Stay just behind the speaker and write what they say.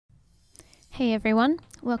Hey everyone,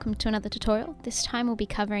 welcome to another tutorial. This time we'll be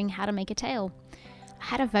covering how to make a tail. I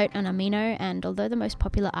had a vote on Amino, and although the most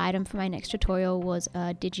popular item for my next tutorial was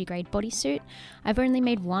a digigrade bodysuit, I've only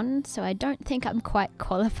made one, so I don't think I'm quite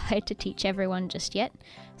qualified to teach everyone just yet.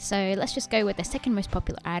 So let's just go with the second most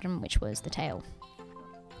popular item, which was the tail.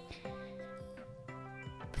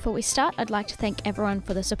 Before we start, I'd like to thank everyone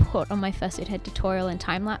for the support on my Fursuit head tutorial and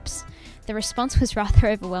time-lapse. The response was rather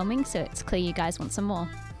overwhelming, so it's clear you guys want some more.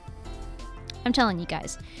 I'm telling you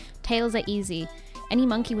guys, tails are easy. Any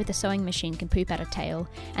monkey with a sewing machine can poop out a tail,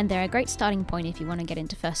 and they're a great starting point if you want to get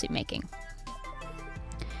into fursuit making.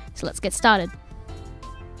 So let's get started.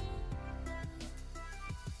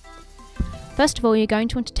 First of all, you're going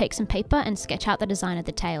to want to take some paper and sketch out the design of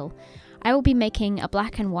the tail. I will be making a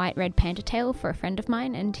black and white red panda tail for a friend of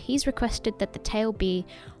mine, and he's requested that the tail be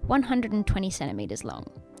 120 centimeters long.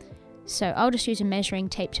 So I'll just use a measuring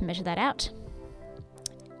tape to measure that out,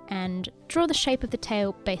 and draw the shape of the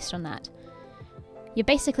tail based on that. You're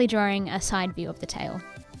basically drawing a side view of the tail.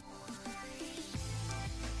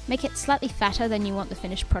 Make it slightly fatter than you want the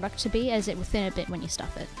finished product to be, as it will thin a bit when you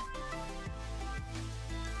stuff it.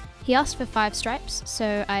 He asked for 5 stripes,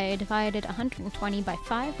 so I divided 120 by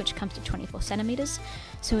 5, which comes to 24 centimeters,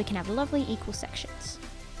 so we can have lovely equal sections.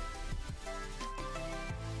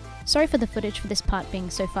 Sorry for the footage for this part being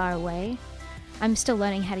so far away. I'm still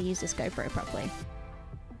learning how to use this GoPro properly.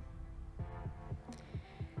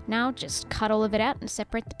 Now just cut all of it out and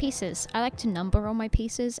separate the pieces. I like to number all my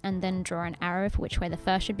pieces and then draw an arrow for which way the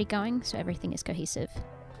fur should be going, so everything is cohesive.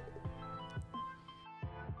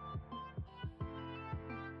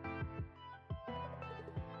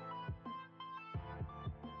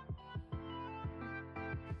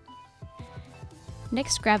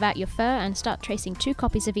 Next, grab out your fur and start tracing 2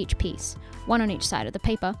 copies of each piece, one on each side of the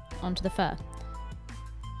paper, onto the fur.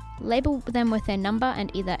 Label them with their number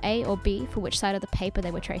and either A or B for which side of the paper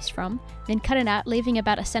they were traced from, then cut it out, leaving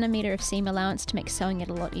about a centimeter of seam allowance to make sewing it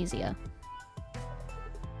a lot easier.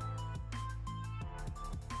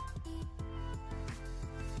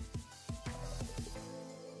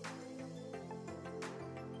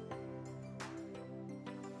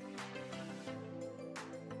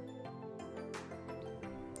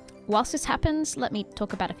 Whilst this happens, let me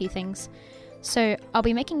talk about a few things. So I'll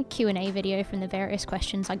be making a Q&A video from the various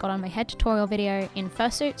questions I got on my head tutorial video in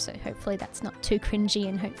Fursuit, so hopefully that's not too cringy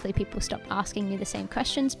and hopefully people stop asking me the same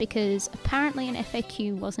questions, because apparently an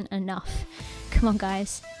FAQ wasn't enough. Come on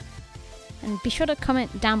guys. And be sure to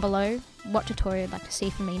comment down below what tutorial you'd like to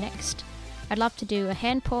see from me next. I'd love to do a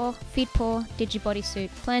hand paw, feet paw, digi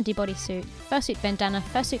bodysuit, planty bodysuit, fursuit bandana,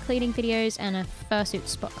 fursuit cleaning videos, and a fursuit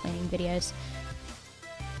spot cleaning videos.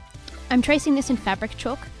 I'm tracing this in fabric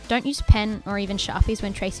chalk. Don't use pen or even Sharpies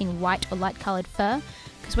when tracing white or light coloured fur,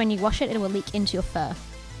 because when you wash it, it will leak into your fur.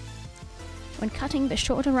 When cutting, be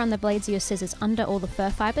sure to run the blades of your scissors under all the fur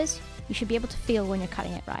fibres. You should be able to feel when you're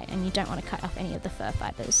cutting it right, and you don't want to cut off any of the fur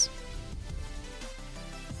fibres.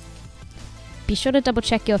 Be sure to double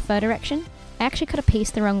check your fur direction. I actually cut a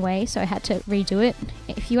piece the wrong way, so I had to redo it.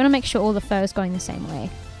 If you want to make sure all the fur is going the same way.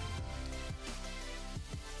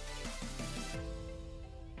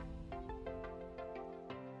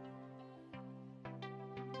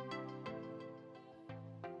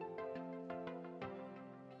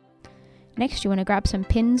 Next, you want to grab some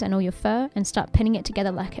pins and all your fur and start pinning it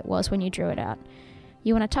together like it was when you drew it out.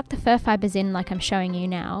 You want to tuck the fur fibres in like I'm showing you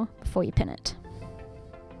now before you pin it.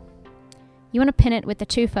 You want to pin it with the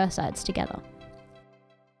 2 fur sides together.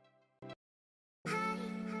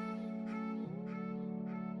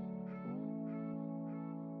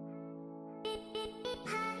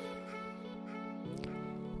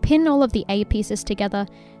 Pin all of the A pieces together,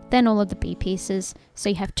 then all of the B pieces, so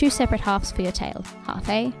you have 2 separate halves for your tail, half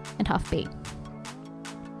A and half B.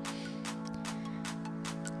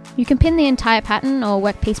 You can pin the entire pattern or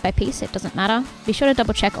work piece by piece, it doesn't matter. Be sure to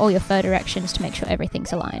double check all your fur directions to make sure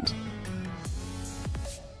everything's aligned.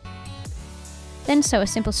 Then sew a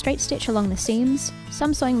simple straight stitch along the seams.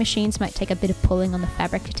 Some sewing machines might take a bit of pulling on the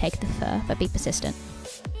fabric to take the fur, but be persistent.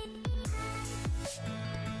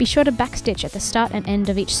 Be sure to backstitch at the start and end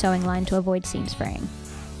of each sewing line to avoid seam spraying.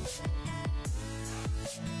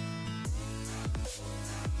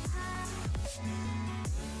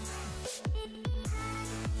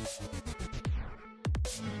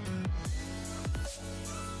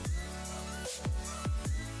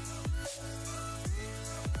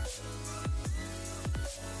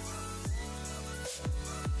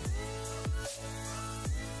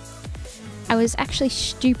 I was actually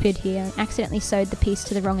stupid here and accidentally sewed the piece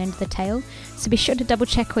to the wrong end of the tail, so be sure to double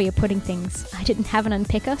check where you're putting things. I didn't have an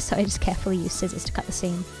unpicker, so I just carefully used scissors to cut the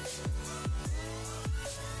seam.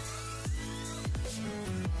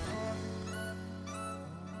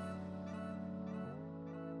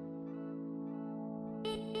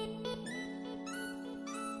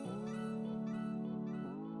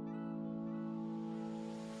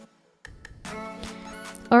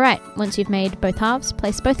 Alright, once you've made both halves,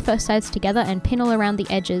 place both first sides together and pin all around the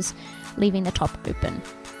edges, leaving the top open.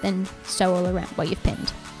 Then sew all around where you've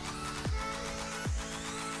pinned.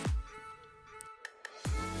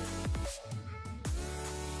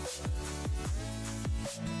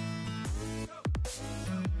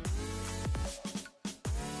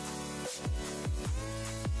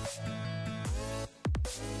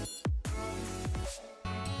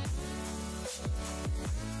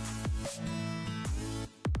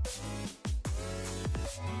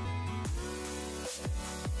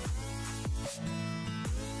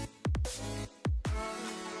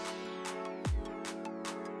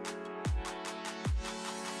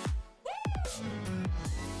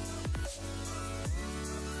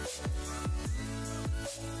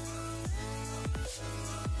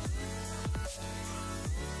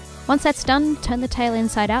 Once that's done, turn the tail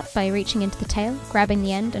inside out by reaching into the tail, grabbing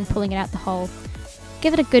the end and pulling it out the hole.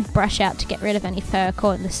 Give it a good brush out to get rid of any fur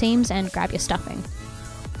caught in the seams and grab your stuffing.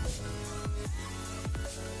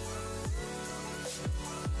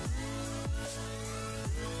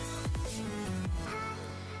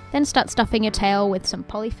 Then start stuffing your tail with some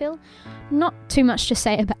polyfill. Not too much to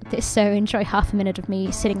say about this, so enjoy half a minute of me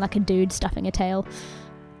sitting like a dude stuffing a tail.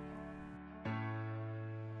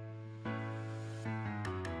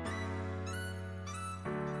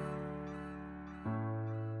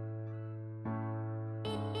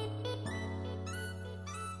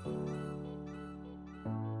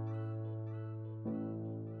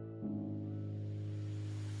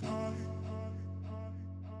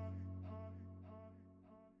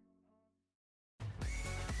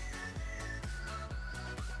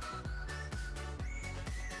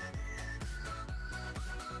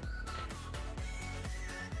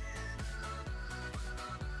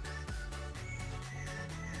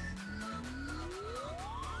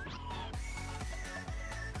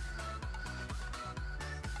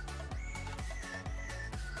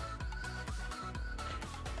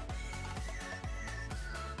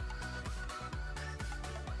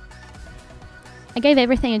 I gave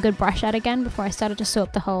everything a good brush out again before I started to sew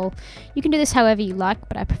up the hole. You can do this however you like,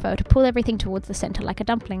 but I prefer to pull everything towards the centre like a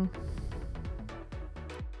dumpling.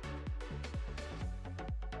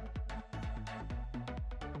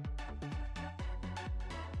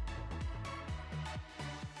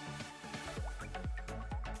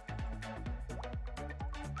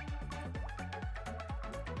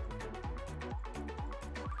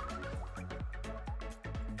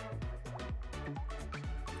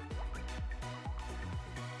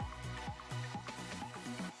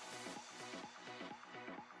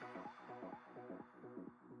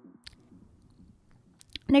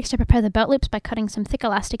 Next I prepare the belt loops by cutting some thick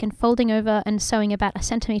elastic and folding over and sewing about 1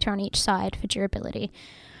 centimetre on each side for durability.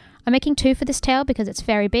 I'm making 2 for this tail because it's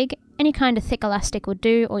very big. Any kind of thick elastic will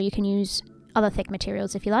do, or you can use other thick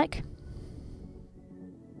materials if you like.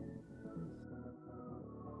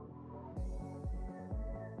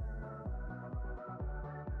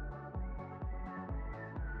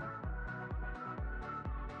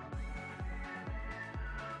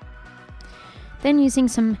 Then using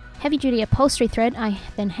some heavy duty upholstery thread, I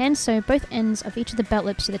then hand sew both ends of each of the belt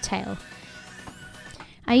loops to the tail.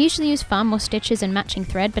 I usually use far more stitches and matching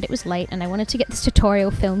thread, but it was late and I wanted to get this tutorial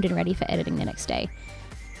filmed and ready for editing the next day.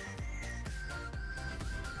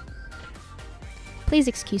 Please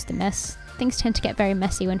excuse the mess. Things tend to get very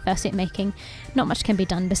messy when fursuit making. Not much can be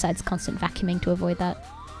done besides constant vacuuming to avoid that.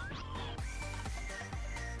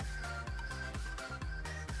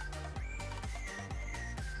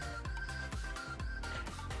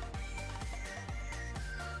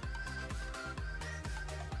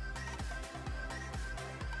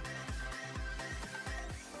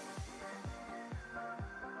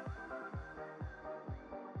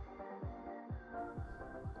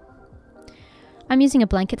 I'm using a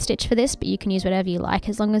blanket stitch for this, but you can use whatever you like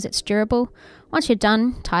as long as it's durable. Once you're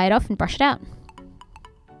done, tie it off and brush it out.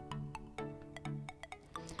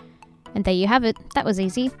 And there you have it. That was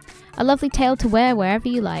easy. A lovely tail to wear wherever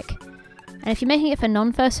you like. And if you're making it for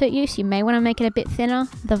non-fursuit use, you may want to make it a bit thinner.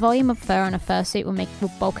 The volume of fur on a fursuit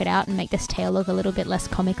will bulk it out and make this tail look a little bit less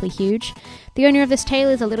comically huge. The owner of this tail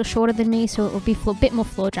is a little shorter than me, so it will be a bit more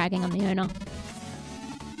floor dragging on the owner.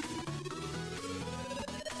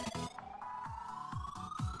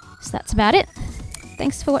 So that's about it.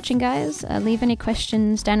 Thanks for watching, guys. Leave any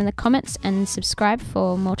questions down in the comments and subscribe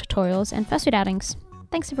for more tutorials and fursuit outings.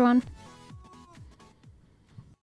 Thanks, everyone.